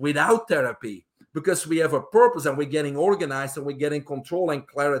 without therapy, because we have a purpose and we're getting organized and we're getting control and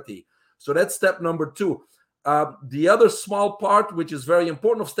clarity. So that's step number 2. The other small part, which is very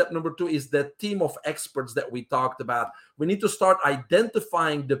important of step number 2, is the team of experts that we talked about. We need to start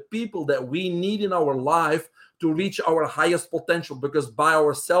identifying the people that we need in our life to reach our highest potential, because by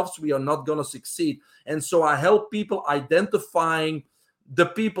ourselves, we are not going to succeed. And so I help people identifying the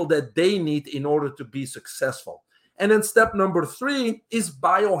people that they need in order to be successful. And then step number 3 is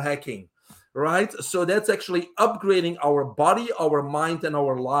biohacking, right? So that's actually upgrading our body, our mind, and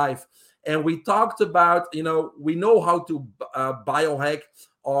our life. And we talked about, we know how to biohack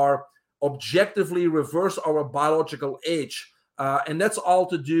or objectively reverse our biological age. And that's all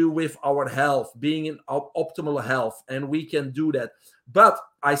to do with our health, being in optimal health. And we can do that. But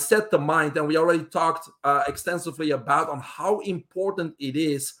I set the mind, and we already talked extensively about on how important it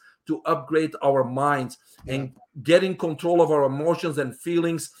is to upgrade our minds and getting control of our emotions and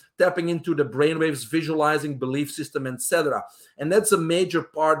feelings, tapping into the brainwaves, visualizing belief system, etc. And that's a major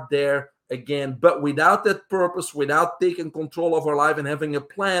part there again. But without that purpose, without taking control of our life and having a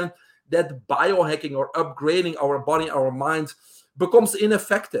plan, that biohacking or upgrading our body, our minds becomes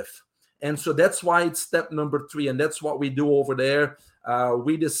ineffective. And so that's why it's step number 3. And that's what we do over there.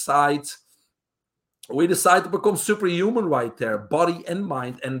 We decide to become superhuman right there, body and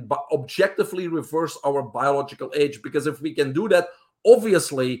mind, and objectively reverse our biological age. Because if we can do that,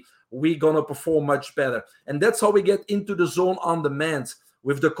 obviously, we're going to perform much better. And that's how we get into the zone on demand.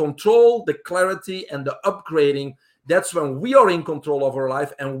 With the control, the clarity, and the upgrading, that's when we are in control of our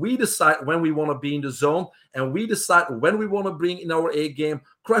life, and we decide when we want to be in the zone, and we decide when we want to bring in our A game,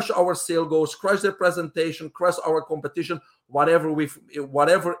 crush our sale goals, crush their presentation, crush our competition, whatever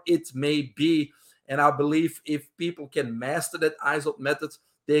it may be. And I believe if people can master that ISOT method,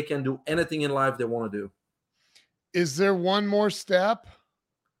 they can do anything in life they want to do. Is there one more step?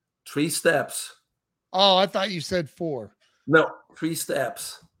 3 steps. Oh, I thought you said 4. No, 3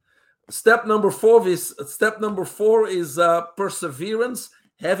 steps. Step number 4 is perseverance.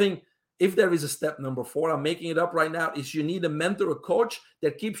 If there is a step number 4, I'm making it up right now, is you need a mentor or coach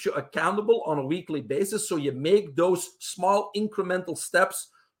that keeps you accountable on a weekly basis. So you make those small incremental steps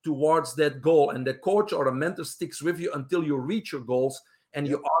towards that goal, and the coach or a mentor sticks with you until you reach your goals and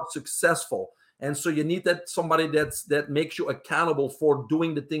you are successful. And so you need somebody that makes you accountable for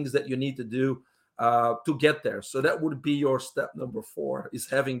doing the things that you need to do to get there. So that would be your step number 4, is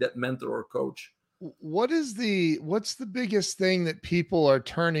having that mentor or coach. What's the biggest thing that people are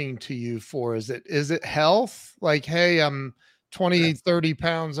turning to you for? Is it health? Like, hey, I'm 20, 30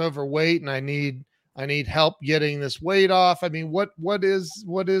 pounds overweight and I need help getting this weight off. I mean, what is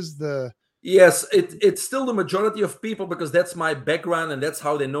the... Yes, it's still the majority of people, because that's my background and that's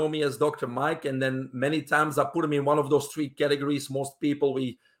how they know me as Dr. Mike. And then many times I put them in one of those 3 categories. Most people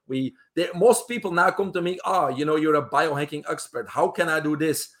most people now come to me, you're a biohacking expert. How can I do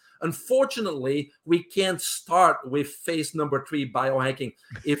this? Unfortunately, we can't start with phase number 3, biohacking.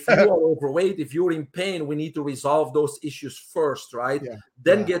 If you are overweight, if you're in pain, we need to resolve those issues first, right?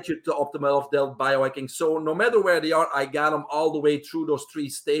 Then get you to optimal of that biohacking. So no matter where they are, I got them all the way through those 3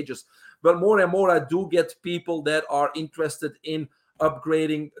 stages. But more and more, I do get people that are interested in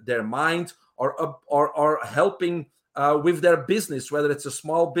upgrading their mind or helping with their business, whether it's a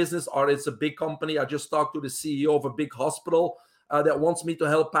small business or it's a big company. I just talked to the CEO of a big hospital that wants me to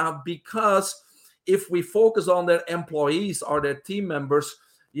help out, because if we focus on their employees or their team members,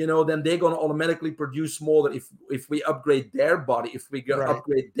 then they're going to automatically produce more. Than if we upgrade their body, if we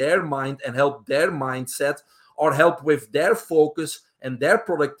upgrade their mind and help their mindset, or help with their focus and their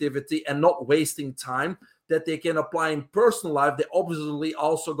productivity and not wasting time, that they can apply in personal life, they're obviously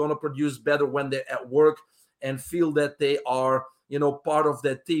also going to produce better when they're at work and feel that they are, part of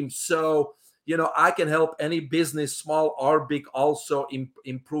that team. So, I can help any business, small or big, also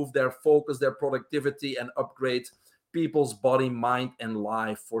improve their focus, their productivity, and upgrade people's body, mind, and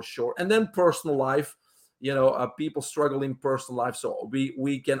life for sure. And then personal life, people struggle in personal life. So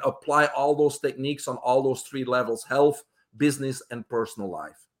we can apply all those techniques on all those three levels: health, business, and personal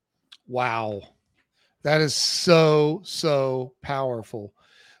life. Wow. That is so powerful.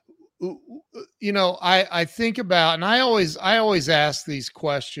 I think about, and I always ask these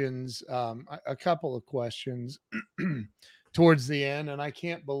questions, a couple of questions towards the end, and I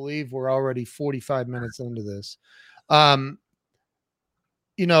can't believe we're already 45 minutes into this. Um,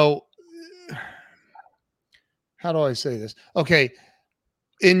 you know, how do I say this? Okay,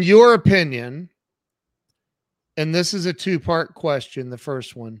 in your opinion, and this is a two-part question. The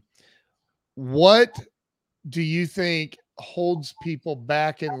first one, what do you think holds people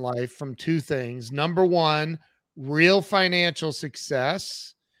back in life from two things? Number one, real financial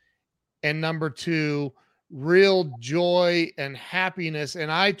success. And number two, real joy and happiness.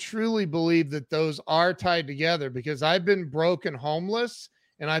 And I truly believe that those are tied together, because I've been broke and homeless,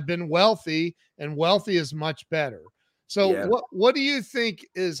 and I've been wealthy, and wealthy is much better. So Yeah. what do you think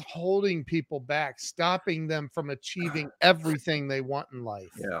is holding people back, stopping them from achieving everything they want in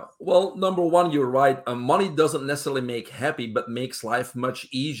life? Yeah. Well, number one, you're right. Money doesn't necessarily make happy, but makes life much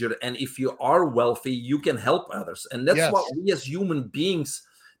easier. And if you are wealthy, you can help others. And that's what Yes. we as human beings,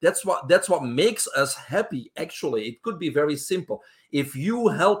 that's what makes us happy. Actually, it could be very simple. If you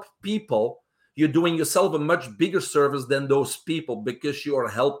help people, you're doing yourself a much bigger service than those people, because you are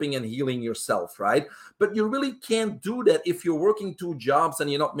helping and healing yourself, right? But you really can't do that if you're working two jobs and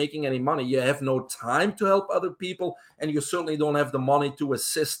you're not making any money. You have no time to help other people, and you certainly don't have the money to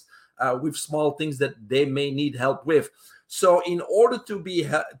assist with small things that they may need help with. So, in order to be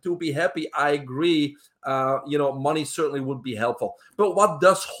happy, I agree. Money certainly would be helpful. But what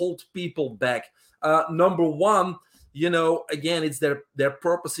does hold people back? Number one, again, it's their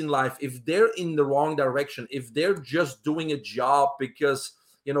purpose in life. If they're in the wrong direction, if they're just doing a job because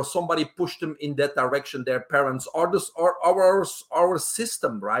somebody pushed them in that direction, their parents, or this, or our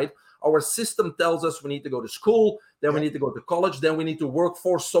system, right? Our system tells us we need to go to school, then we Yep. need to go to college, then we need to work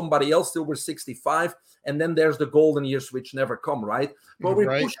for somebody else till we're 65, and then there's the golden years which never come, right? But we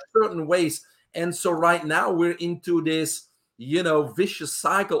Right. push certain ways. And so right now we're into this vicious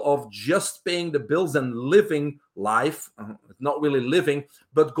cycle of just paying the bills and living life, not really living,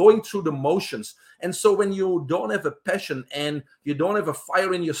 but going through the motions. And so when you don't have a passion and you don't have a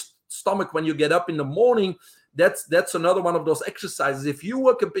fire in your stomach when you get up in the morning, that's another one of those exercises. If you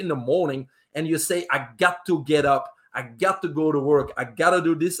wake up in the morning and you say, I got to get up, I got to go to work, I got to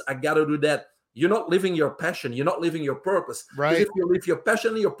do this, I got to do that, you're not living your passion, you're not living your purpose. Because Right. if you live your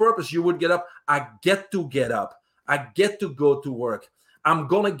passion and your purpose, you would get up, I get to get up, I get to go to work. I'm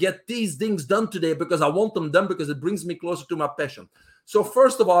going to get these things done today because I want them done, because it brings me closer to my passion. So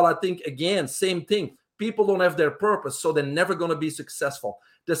first of all, I think, again, same thing. People don't have their purpose, so they're never going to be successful.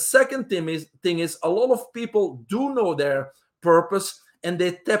 The second thing is a lot of people do know their purpose and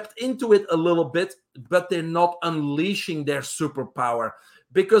they tapped into it a little bit, but they're not unleashing their superpower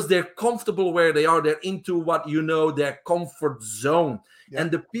because they're comfortable where they are. They're into what their comfort zone. Yep.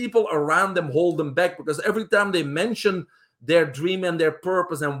 And the people around them hold them back, because every time they mention their dream and their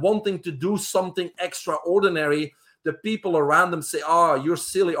purpose and wanting to do something extraordinary, the people around them say, oh, you're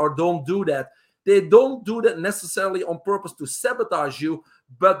silly, or don't do that. They don't do that necessarily on purpose to sabotage you,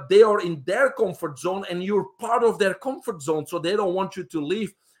 but they are in their comfort zone and you're part of their comfort zone. So they don't want you to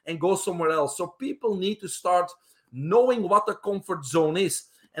leave and go somewhere else. So people need to start knowing what the comfort zone is,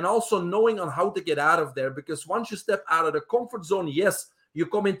 and also knowing on how to get out of there. Because once you step out of the comfort zone, yes, you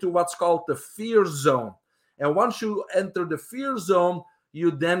come into what's called the fear zone. And once you enter the fear zone,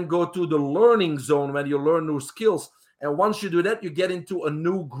 you then go to the learning zone when you learn new skills. And once you do that, you get into a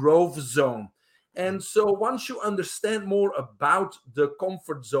new growth zone. And so once you understand more about the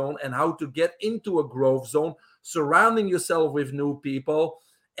comfort zone and how to get into a growth zone, surrounding yourself with new people,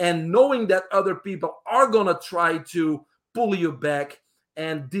 and knowing that other people are going to try to pull you back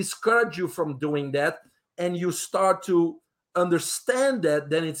and discourage you from doing that, and you start to understand that,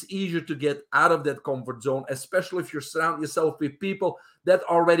 then it's easier to get out of that comfort zone, especially if you surround yourself with people that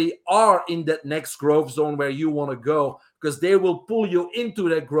already are in that next growth zone where you want to go, because they will pull you into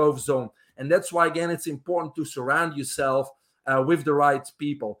that growth zone. And that's why, again, it's important to surround yourself with the right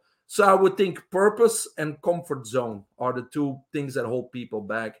people. So I would think purpose and comfort zone are the two things that hold people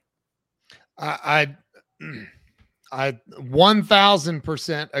back. I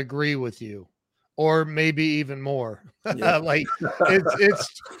 1000% agree with you. or maybe even more. Yeah. Like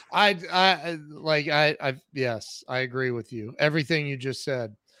yes, I agree with you. Everything you just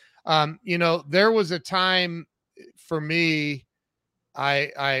said. There was a time for me,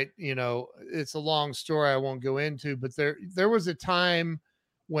 it's a long story I won't go into, but there was a time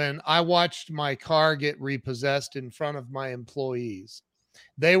when I watched my car get repossessed in front of my employees.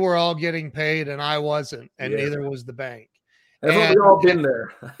 They were all getting paid and I wasn't, and Yeah. neither was the bank. Haven't we And all been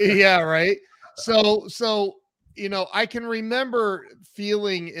there? yeah, right. So, I can remember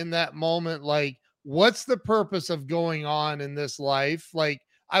feeling in that moment like, what's the purpose of going on in this life? Like,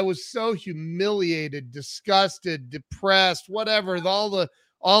 I was so humiliated, disgusted, depressed, whatever,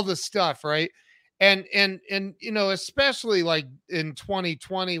 all the stuff, right? And especially like in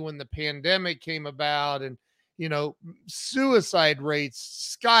 2020 when the pandemic came about, and suicide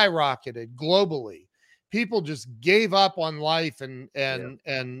rates skyrocketed globally. People just gave up on life and Yeah.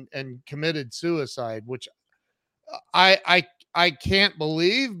 committed suicide, which I can't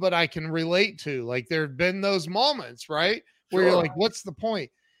believe, but I can relate to. Like, there have been those moments, right, where you're Sure. like, what's the point?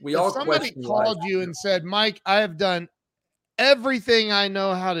 We If all somebody question life. called you and said, Mike, I have done everything I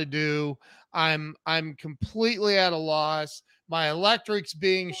know how to do. I'm completely at a loss. My electric's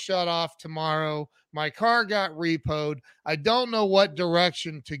being shut off tomorrow. My car got repoed. I don't know what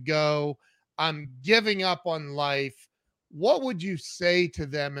direction to go. I'm giving up on life. What would you say to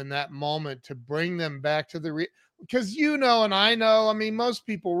them in that moment to bring them back to because and I know, I mean, most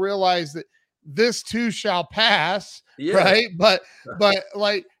people realize that this too shall pass, Yes. right? But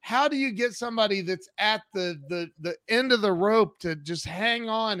like, how do you get somebody that's at the end of the rope to just hang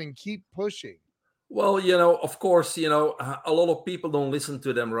on and keep pushing? Well, of course, a lot of people don't listen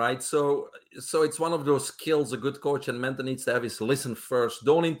to them, right? So it's one of those skills a good coach and mentor needs to have is listen first.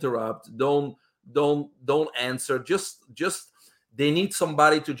 Don't interrupt. Don't answer. Just they need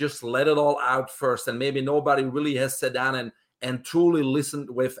somebody to just let it all out first, and maybe nobody really has sat down and truly listened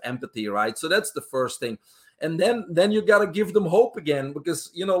with empathy, right? So that's the first thing, and then you got to give them hope again,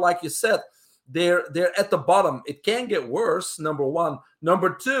 because like you said, they're at the bottom. It can get worse, number one.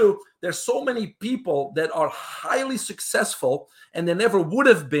 Number two, there's so many people that are highly successful and they never would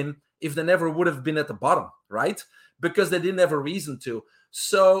have been if they never would have been at the bottom, right? Because they didn't have a reason to.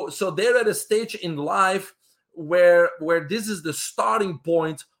 So they're at a stage in life where this is the starting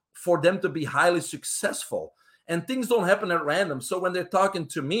point for them to be highly successful. And things don't happen at random. So when they're talking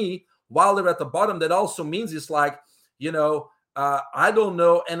to me while they're at the bottom, that also means it's like, I don't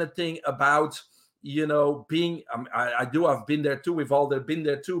know anything about, being, I've been there too. We've all been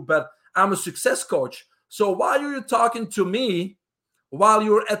there too, but I'm a success coach. So why are you talking to me while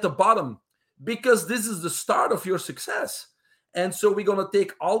you're at the bottom? Because this is the start of your success. And so we're going to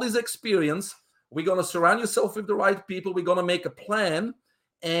take all this experience. We're going to surround yourself with the right people. We're going to make a plan,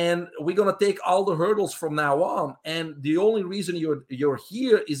 and we're going to take all the hurdles from now on. And the only reason you're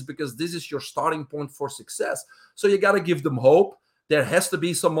here is because this is your starting point for success. So you got to give them hope. There has to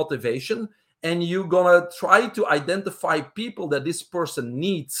be some motivation, and you're going to try to identify people that this person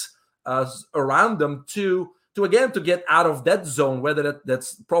needs around them to get out of that zone, whether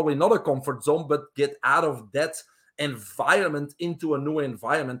that's probably not a comfort zone, but get out of that environment into a new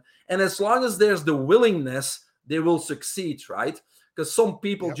environment. And as long as there's the willingness, they will succeed, right? Because some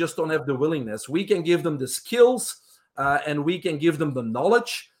people just don't have the willingness. We can give them the skills and we can give them the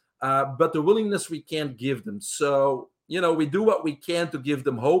knowledge, but the willingness we can't give them. So, we do what we can to give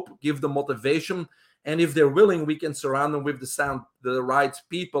them hope, give them motivation. And if they're willing, we can surround them with the right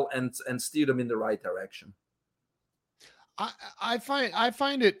people and steer them in the right direction. I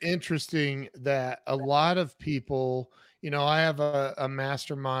find it interesting that a lot of people, I have a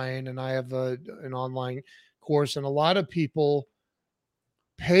mastermind and I have an online course, and a lot of people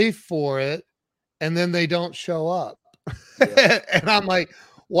pay for it and then they don't show up. Yeah. And I'm like,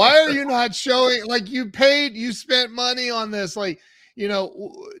 why are you not showing? Like, you spent money on this. Like,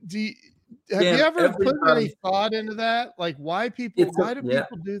 do you, have you ever put any thought into that? Like, why do people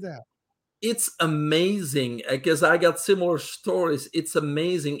do that? It's amazing because I got similar stories. It's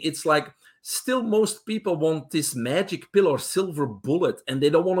amazing. It's like still most people want this magic pill or silver bullet, and they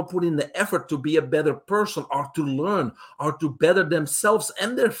don't want to put in the effort to be a better person or to learn or to better themselves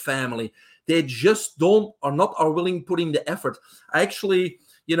and their family. They just are not willing putting the effort. I actually,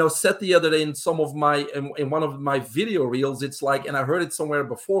 said the other day in in one of my video reels, it's like, and I heard it somewhere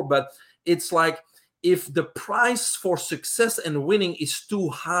before, but it's like, if the price for success and winning is too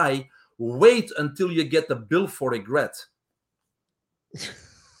high, wait until you get the bill for regret.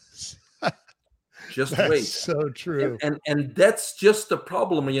 Just That's wait. so true. And that's just the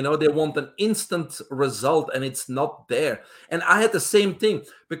problem. They want an instant result, and it's not there. And I had the same thing,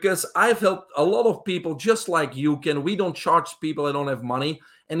 because I've helped a lot of people just like you can. We don't charge people that don't have money,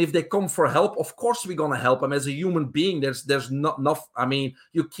 and if they come for help, of course we're gonna help them. As a human being, there's not enough. I mean,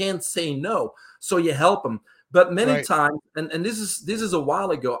 you can't say no, so you help them. But many Right. times, and this is a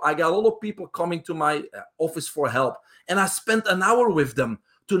while ago, I got a lot of people coming to my office for help, and I spent an hour with them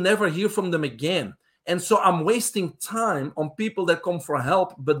to never hear from them again. And so I'm wasting time on people that come for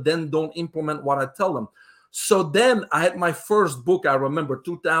help, but then don't implement what I tell them. So then I had my first book, I remember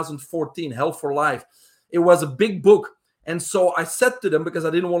 2014, Health for Life. It was a big book. And so I said to them, because I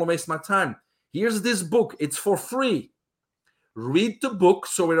didn't want to waste my time, here's this book. It's for free. Read the book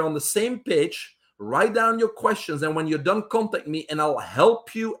so we're on the same page. Write down your questions. And when you're done, contact me and I'll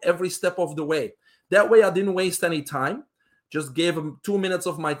help you every step of the way. That way I didn't waste any time. Just gave them 2 minutes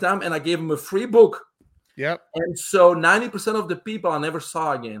of my time, and I gave them a free book. Yep. And so 90% of the people I never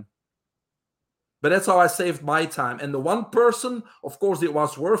saw again. But that's how I saved my time. And the one person, of course, it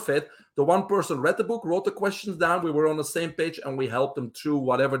was worth it. The one person read the book, wrote the questions down. We were on the same page, and we helped them through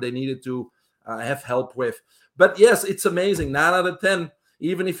whatever they needed to have help with. But yes, it's amazing. 9 out of 10,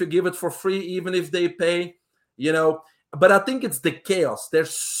 even if you give it for free, even if they pay, But I think it's the chaos.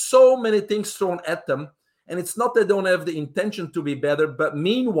 There's so many things thrown at them. And it's not they don't have the intention to be better, but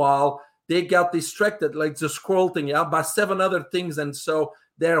meanwhile, they got distracted, like the scroll thing, by 7 other things. And so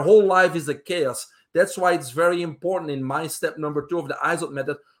their whole life is a chaos. That's why it's very important in my step number 2 of the ISOT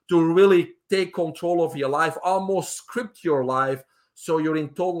method to really take control of your life, almost script your life so you're in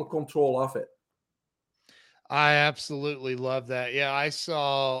total control of it. I absolutely love that. Yeah, I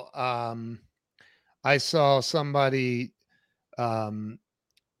saw somebody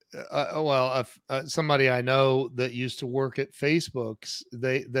somebody I know that used to work at Facebook's,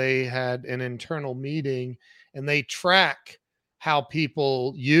 they had an internal meeting and they track how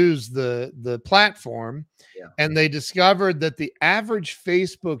people use the platform. Yeah. And they discovered that the average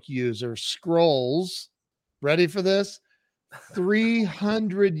Facebook user scrolls, ready for this,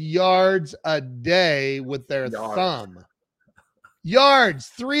 300 yards a day with their thumb. Yards,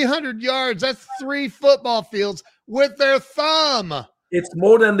 300 yards. That's 3 football fields with their thumb. It's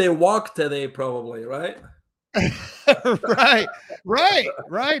more than they walk today, probably, right? Right.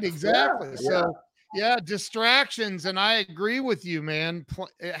 Exactly. Yeah, So, yeah, distractions. And I agree with you, man.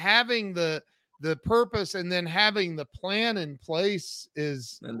 Having the purpose and then having the plan in place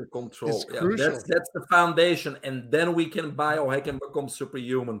and the control is crucial. That's the foundation. And then we can biohack and become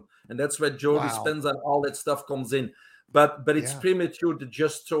superhuman. And that's where Joe Dispenza and all that stuff comes in. But it's premature to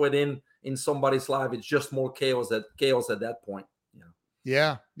just throw it in somebody's life. It's just more chaos at that point.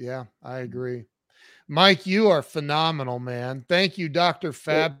 Yeah, I agree. Mike, you are phenomenal, man. Thank you, Dr.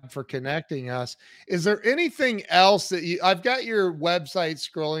 Fab, for connecting us. Is there anything else that I've got your website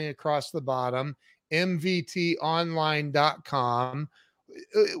scrolling across the bottom, mvtonline.com.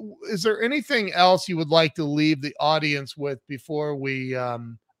 Is there anything else you would like to leave the audience with before we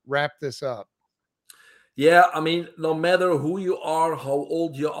wrap this up? Yeah, I mean, no matter who you are, how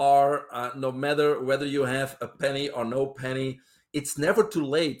old you are, no matter whether you have a penny or no penny, it's never too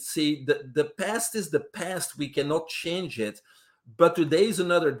late. See, the past is the past. We cannot change it. But today is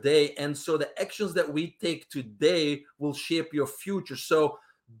another day. And so the actions that we take today will shape your future. So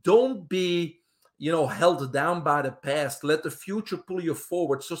don't be, held down by the past. Let the future pull you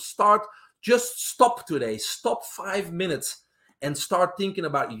forward. So just stop today. Stop 5 minutes and start thinking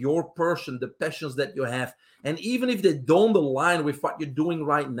about your person, the passions that you have. And even if they don't align with what you're doing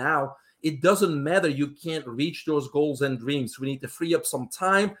right now, it doesn't matter. You can't reach those goals and dreams. We need to free up some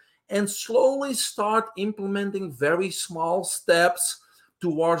time and slowly start implementing very small steps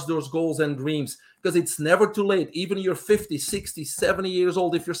towards those goals and dreams, because it's never too late. Even you're 50, 60, 70 years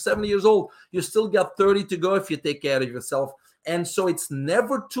old. If you're 70 years old, you still got 30 to go if you take care of yourself. And so it's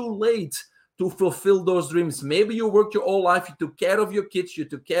never too late to fulfill those dreams. Maybe you worked your whole life, you took care of your kids, you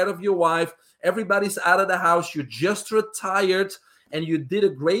took care of your wife, everybody's out of the house, you just retired, and you did a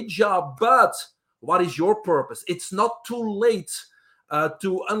great job. But what is your purpose? It's not too late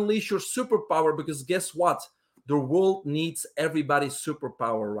to unleash your superpower, because guess what? The world needs everybody's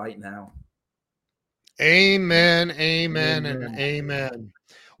superpower right now. Amen, and amen.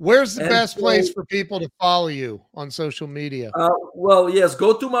 Where's the best place for people to follow you on social media? Well, yes,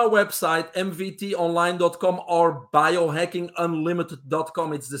 go to my website, mvtonline.com or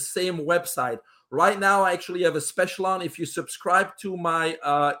biohackingunlimited.com. It's the same website. Right now, I actually have a special on. If you subscribe to my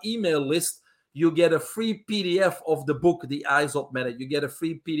email list, you get a free PDF of the book, The ISOT Method. You get a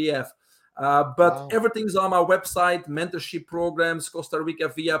free PDF. But Wow. everything's on my website: mentorship programs, Costa Rica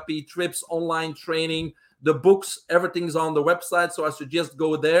VIP trips, online training, the books, everything's on the website. So I suggest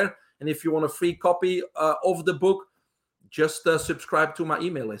go there. And if you want a free copy of the book, just subscribe to my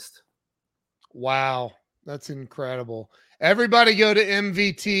email list. Wow. That's incredible. Everybody go to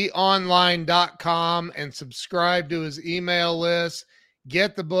mvtonline.com and subscribe to his email list.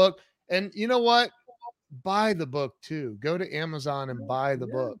 Get the book. And you know what? Buy the book too. Go to Amazon and buy the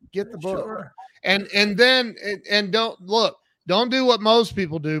book. Get the book. Sure. And then and don't do what most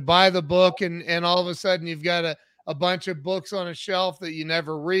people do. Buy the book and all of a sudden you've got a bunch of books on a shelf that you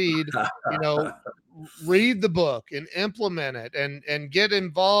never read. You know, read the book and implement it and get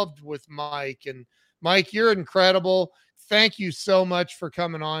involved with Mike. And Mike, you're incredible. Thank you so much for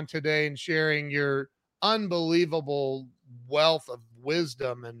coming on today and sharing your unbelievable wealth of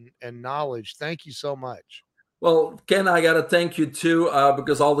wisdom and knowledge. Thank you so much. Well, Ken, I gotta thank you too,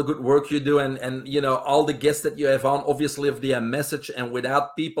 because all the good work you do, and all the guests that you have on. Obviously, if they have message, and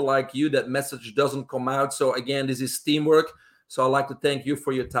without people like you, that message doesn't come out. So again, this is teamwork. So I'd like to thank you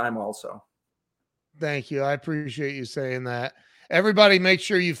for your time also. Thank you. I appreciate you saying that. Everybody, make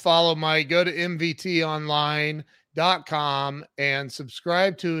sure you follow Mike. Go to mvtonline.com and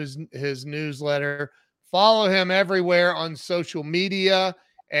subscribe to his newsletter. Follow him everywhere on social media.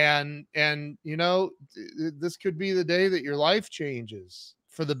 And this could be the day that your life changes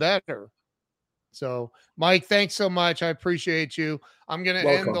for the better. So, Mike, thanks so much. I appreciate you. I'm going to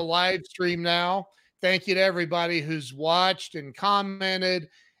end the Welcome. live stream now. Thank you to everybody who's watched and commented.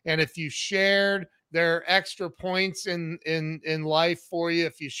 And if you shared, there are extra points in life for you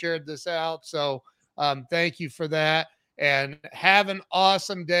if you shared this out. So, thank you for that. And have an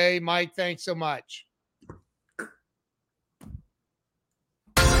awesome day. Mike, thanks so much.